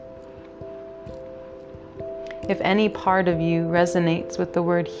 If any part of you resonates with the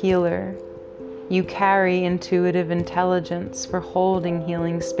word healer, you carry intuitive intelligence for holding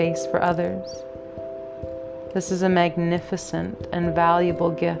healing space for others. This is a magnificent and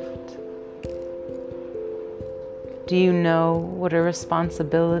valuable gift. Do you know what a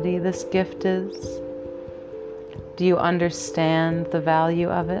responsibility this gift is? Do you understand the value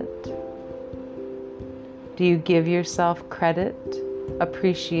of it? Do you give yourself credit,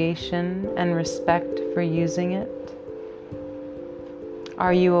 appreciation, and respect for using it?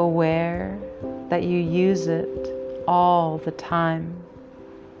 Are you aware that you use it all the time?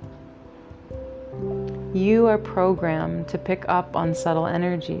 You are programmed to pick up on subtle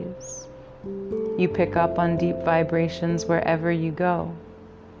energies. You pick up on deep vibrations wherever you go.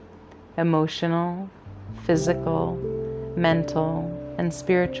 Emotional, physical, mental, and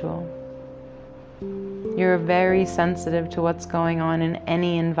spiritual. You're very sensitive to what's going on in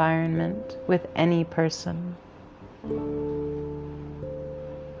any environment with any person.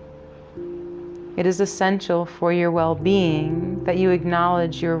 It is essential for your well-being that you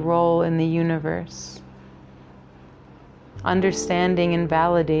acknowledge your role in the universe. Understanding and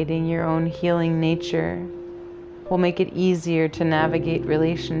validating your own healing nature will make it easier to navigate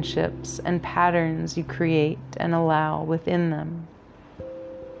relationships and patterns you create and allow within them.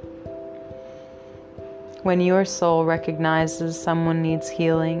 When your soul recognizes someone needs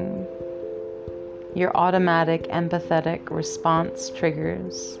healing, your automatic empathetic response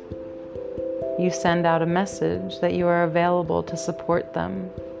triggers. You send out a message that you are available to support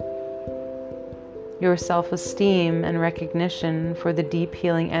them. Your self-esteem and recognition for the deep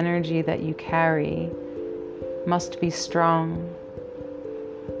healing energy that you carry must be strong.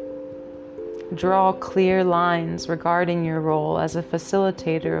 Draw clear lines regarding your role as a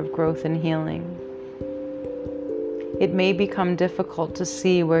facilitator of growth and healing. It may become difficult to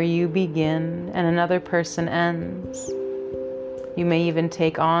see where you begin and another person ends. You may even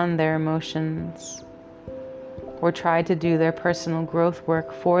take on their emotions or try to do their personal growth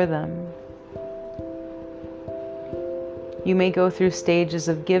work for them. You may go through stages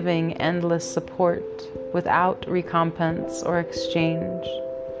of giving endless support without recompense or exchange.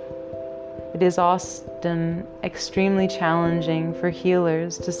 It is often extremely challenging for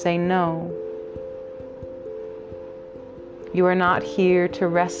healers to say no. You are not here to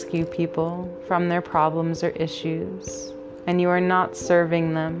rescue people from their problems or issues, and you are not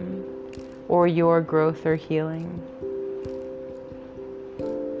serving them, 'em, or your growth or healing.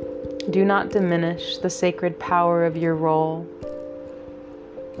 Do not diminish the sacred power of your role.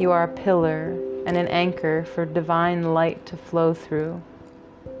 You are a pillar and an anchor for divine light to flow through.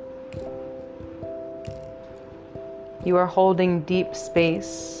 You are holding deep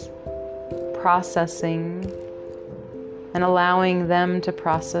space, processing, and allowing them to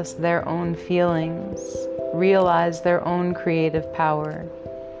process their own feelings, realize their own creative power,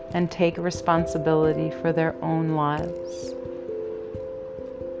 and take responsibility for their own lives.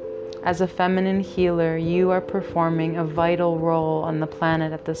 As a feminine healer, you are performing a vital role on the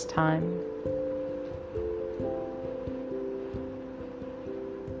planet at this time.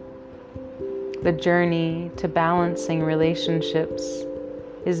 The journey to balancing relationships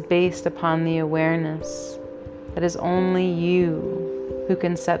is based upon the awareness that is only you who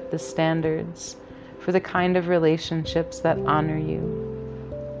can set the standards for the kind of relationships that honor you.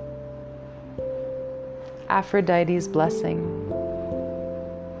 Aphrodite's blessing.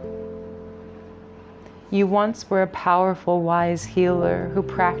 You once were a powerful, wise healer who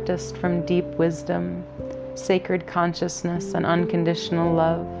practiced from deep wisdom, sacred consciousness, and unconditional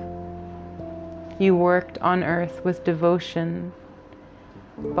love. You worked on earth with devotion,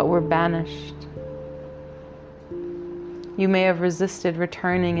 but were banished. You may have resisted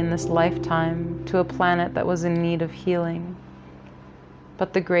returning in this lifetime to a planet that was in need of healing,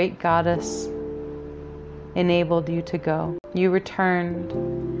 but the great goddess enabled you to go. You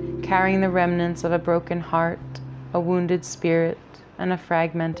returned, carrying the remnants of a broken heart, a wounded spirit, and a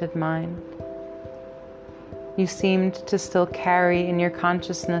fragmented mind. You seemed to still carry in your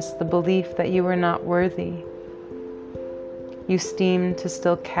consciousness the belief that you were not worthy. You seemed to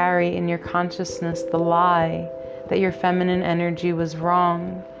still carry in your consciousness the lie that your feminine energy was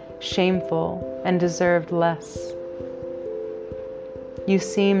wrong, shameful, and deserved less. You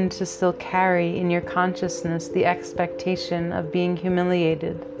seemed to still carry in your consciousness the expectation of being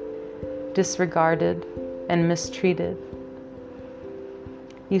humiliated, disregarded, and mistreated.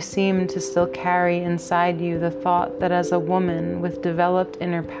 You seemed to still carry inside you the thought that as a woman with developed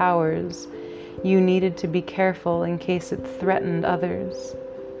inner powers, you needed to be careful in case it threatened others.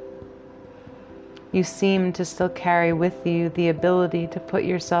 You seemed to still carry with you the ability to put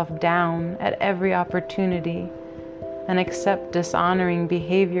yourself down at every opportunity and accept dishonoring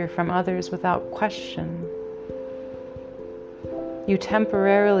behavior from others without question. You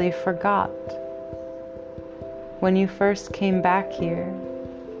temporarily forgot, when you first came back here,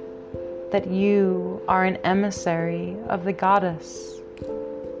 that you are an emissary of the goddess.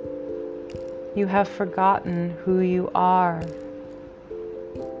 You have forgotten who you are.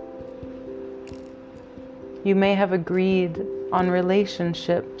 You may have agreed on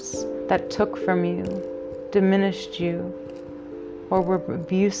relationships that took from you, diminished you, or were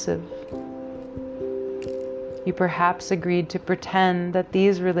abusive. You perhaps agreed to pretend that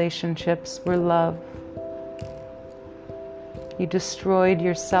these relationships were love. You destroyed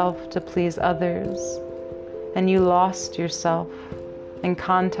yourself to please others, and you lost yourself in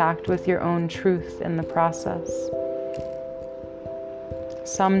contact with your own truth in the process.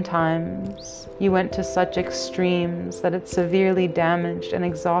 Sometimes you went to such extremes that it severely damaged and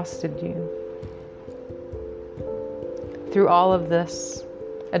exhausted you. Through all of this,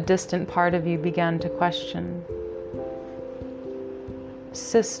 a distant part of you began to question.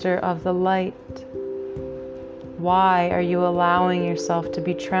 Sister of the light, why are you allowing yourself to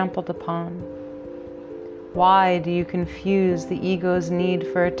be trampled upon? Why do you confuse the ego's need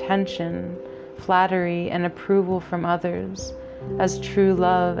for attention, flattery, and approval from others as true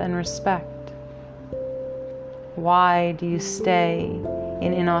love and respect? Why do you stay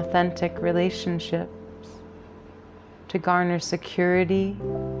in inauthentic relationships? To garner security,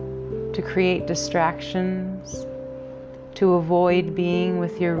 to create distractions, to avoid being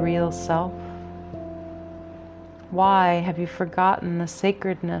with your real self? Why have you forgotten the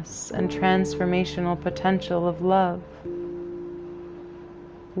sacredness and transformational potential of love?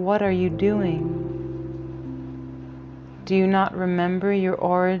 What are you doing? Do you not remember your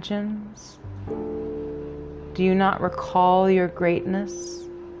origins? Do you not recall your greatness?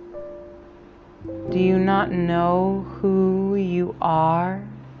 Do you not know who you are?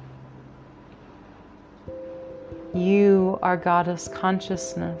 You are Goddess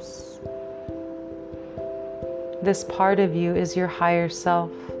consciousness. This part of you is your higher self.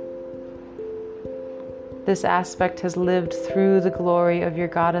 This aspect has lived through the glory of your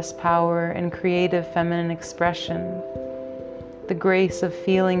goddess power and creative feminine expression, the grace of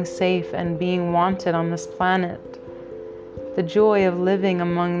feeling safe and being wanted on this planet, the joy of living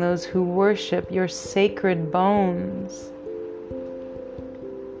among those who worship your sacred bones.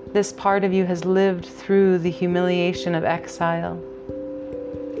 This part of you has lived through the humiliation of exile,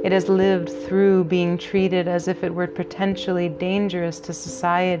 It has lived through being treated as if it were potentially dangerous to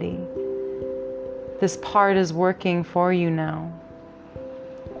society. This part is working for you now.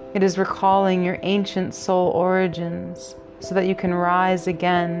 It is recalling your ancient soul origins so that you can rise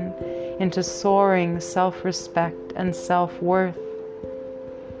again into soaring self-respect and self-worth.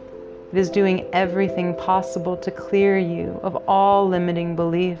 It is doing everything possible to clear you of all limiting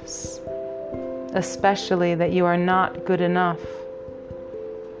beliefs, especially that you are not good enough.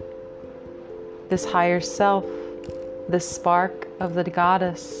 This higher self, this spark of the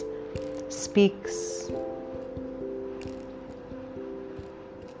goddess, speaks.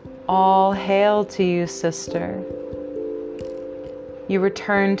 All hail to you, sister. You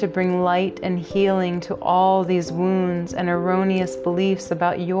return to bring light and healing to all these wounds and erroneous beliefs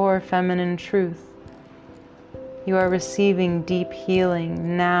about your feminine truth. You are receiving deep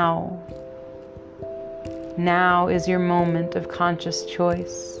healing now. Now is your moment of conscious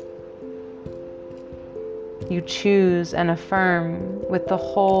choice. You choose and affirm with the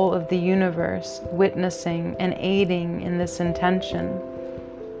whole of the universe witnessing and aiding in this intention.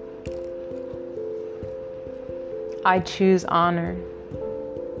 I choose honor.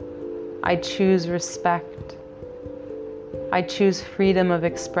 I choose respect. I choose freedom of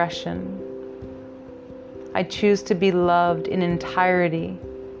expression. I choose to be loved in entirety.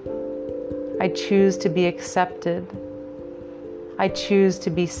 I choose to be accepted. I choose to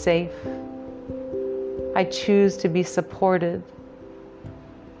be safe. I choose to be supported.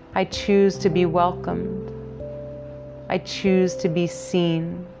 I choose to be welcomed. I choose to be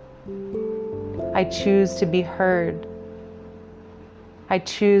seen. I choose to be heard. I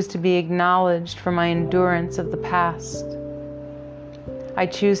choose to be acknowledged for my endurance of the past. I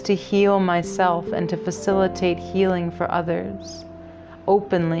choose to heal myself and to facilitate healing for others,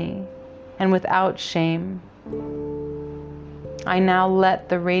 openly and without shame. I now let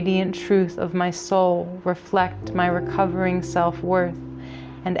the radiant truth of my soul reflect my recovering self-worth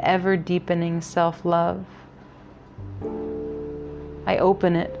and ever-deepening self-love. I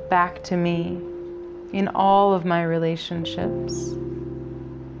open it back to me in all of my relationships.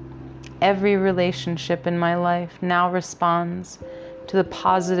 Every relationship in my life now responds to the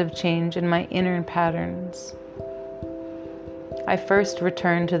positive change in my inner patterns. I first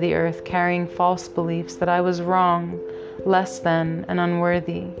returned to the earth carrying false beliefs that I was wrong, less than, and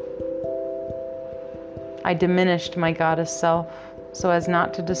unworthy. I diminished my goddess self so as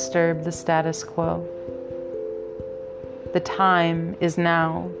not to disturb the status quo. The time is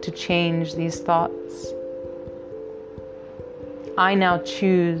now to change these thoughts. I now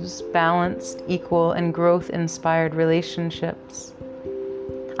choose balanced, equal, and growth-inspired relationships.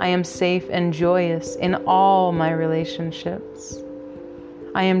 I am safe and joyous in all my relationships.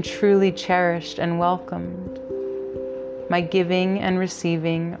 I am truly cherished and welcomed. My giving and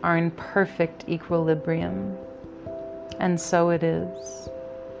receiving are in perfect equilibrium. And so it is.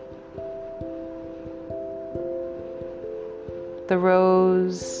 The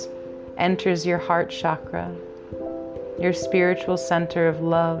rose enters your heart chakra, your spiritual center of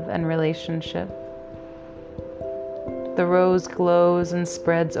love and relationship. The rose glows and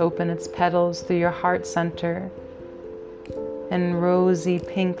spreads open its petals through your heart center, and rosy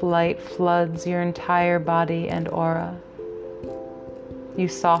pink light floods your entire body and aura. You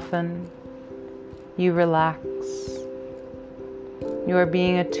soften, you relax. You are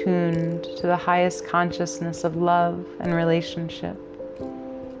being attuned to the highest consciousness of love and relationship.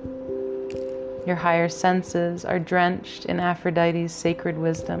 Your higher senses are drenched in Aphrodite's sacred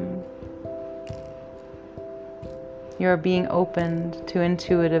wisdom. You are being opened to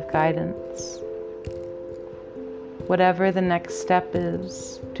intuitive guidance. Whatever the next step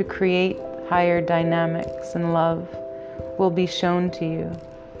is to create higher dynamics and love will be shown to you.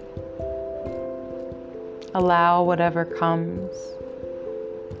 Allow whatever comes.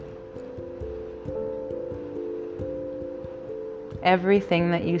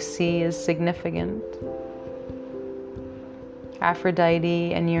 Everything that you see is significant.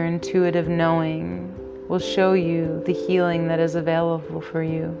 Aphrodite and your intuitive knowing will show you the healing that is available for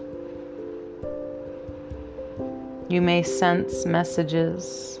you. You may sense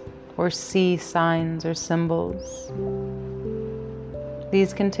messages or see signs or symbols.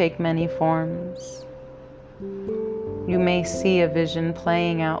 These can take many forms. You may see a vision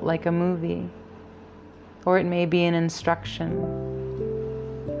playing out like a movie, or it may be an instruction.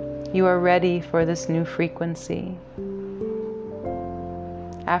 You are ready for this new frequency.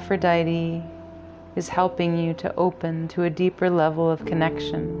 Aphrodite is helping you to open to a deeper level of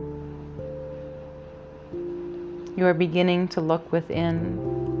connection. You are beginning to look within,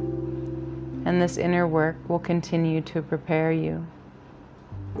 and this inner work will continue to prepare you.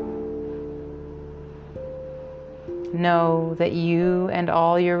 Know that you and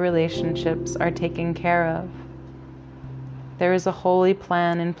all your relationships are taken care of. There is a holy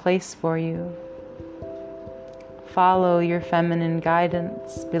plan in place for you. Follow your feminine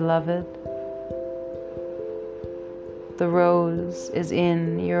guidance, beloved. The rose is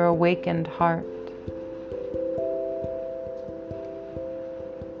in your awakened heart.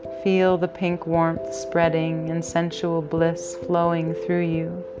 Feel the pink warmth spreading and sensual bliss flowing through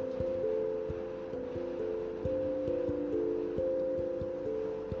you.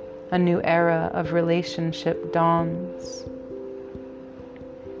 A new era of relationship dawns.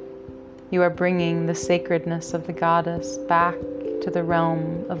 You are bringing the sacredness of the goddess back to the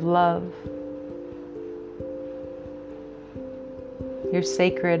realm of love. Your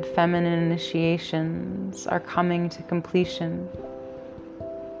sacred feminine initiations are coming to completion.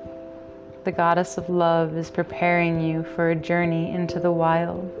 The goddess of love is preparing you for a journey into the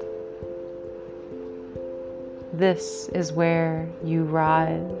wild. This is where you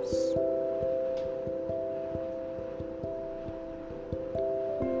rise.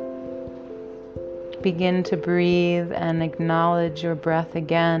 Begin to breathe and acknowledge your breath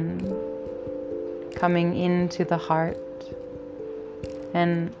again, coming into the heart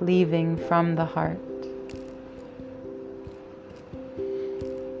and leaving from the heart.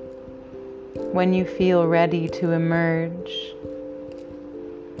 When you feel ready to emerge,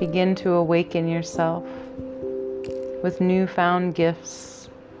 begin to awaken yourself with newfound gifts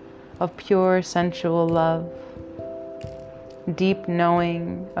of pure sensual love, deep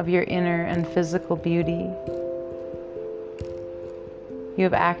knowing of your inner and physical beauty. You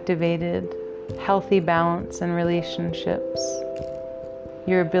have activated healthy balance in relationships,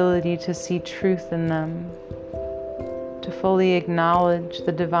 your ability to see truth in them, to fully acknowledge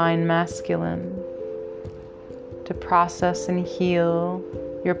the divine masculine, to process and heal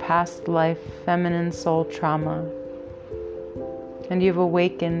your past life feminine soul trauma. And you've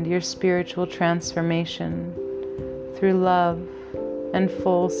awakened your spiritual transformation through love and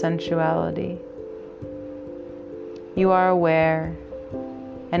full sensuality. You are aware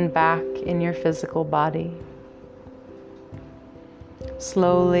and back in your physical body.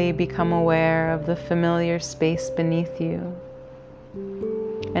 Slowly become aware of the familiar space beneath you.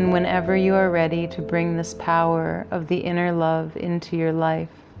 And whenever you are ready to bring this power of the inner love into your life,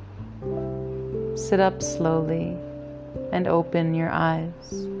 sit up slowly and open your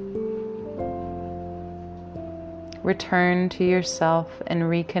eyes. Return to yourself and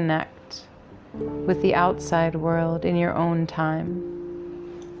reconnect with the outside world in your own time.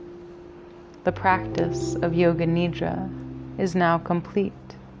 The practice of Yoga Nidra is now complete.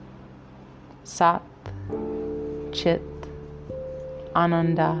 Sat, Chit,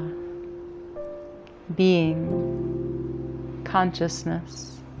 Ananda. Being,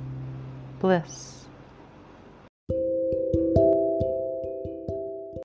 consciousness, bliss.